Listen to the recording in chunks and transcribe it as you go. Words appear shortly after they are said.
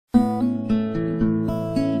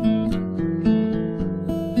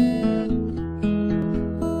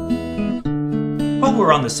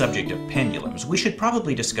we're on the subject of pendulums, we should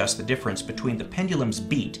probably discuss the difference between the pendulum's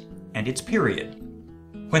beat and its period.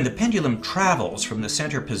 When the pendulum travels from the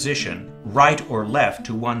center position, right or left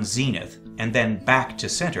to one zenith, and then back to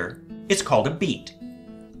center, it's called a beat.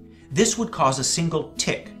 This would cause a single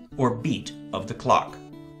tick or beat of the clock.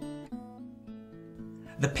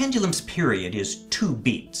 The pendulum's period is 2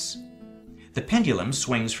 beats. The pendulum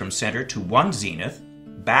swings from center to one zenith,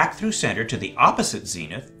 back through center to the opposite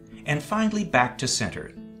zenith, and finally back to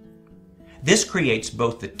center. This creates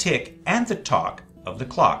both the tick and the tock of the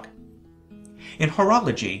clock. In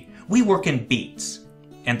horology, we work in beats,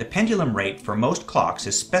 and the pendulum rate for most clocks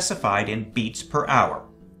is specified in beats per hour.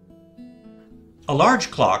 A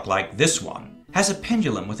large clock like this one has a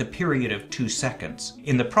pendulum with a period of 2 seconds.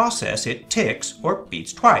 In the process, it ticks or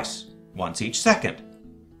beats twice, once each second.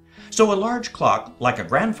 So a large clock, like a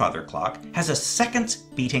grandfather clock, has a seconds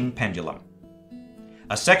beating pendulum.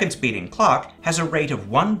 A seconds beating clock has a rate of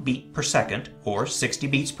 1 beat per second, or 60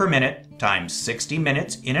 beats per minute, times 60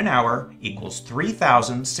 minutes in an hour equals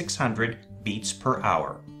 3,600 beats per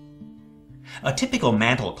hour. A typical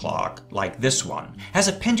mantle clock, like this one, has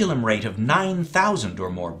a pendulum rate of 9,000 or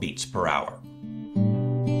more beats per hour.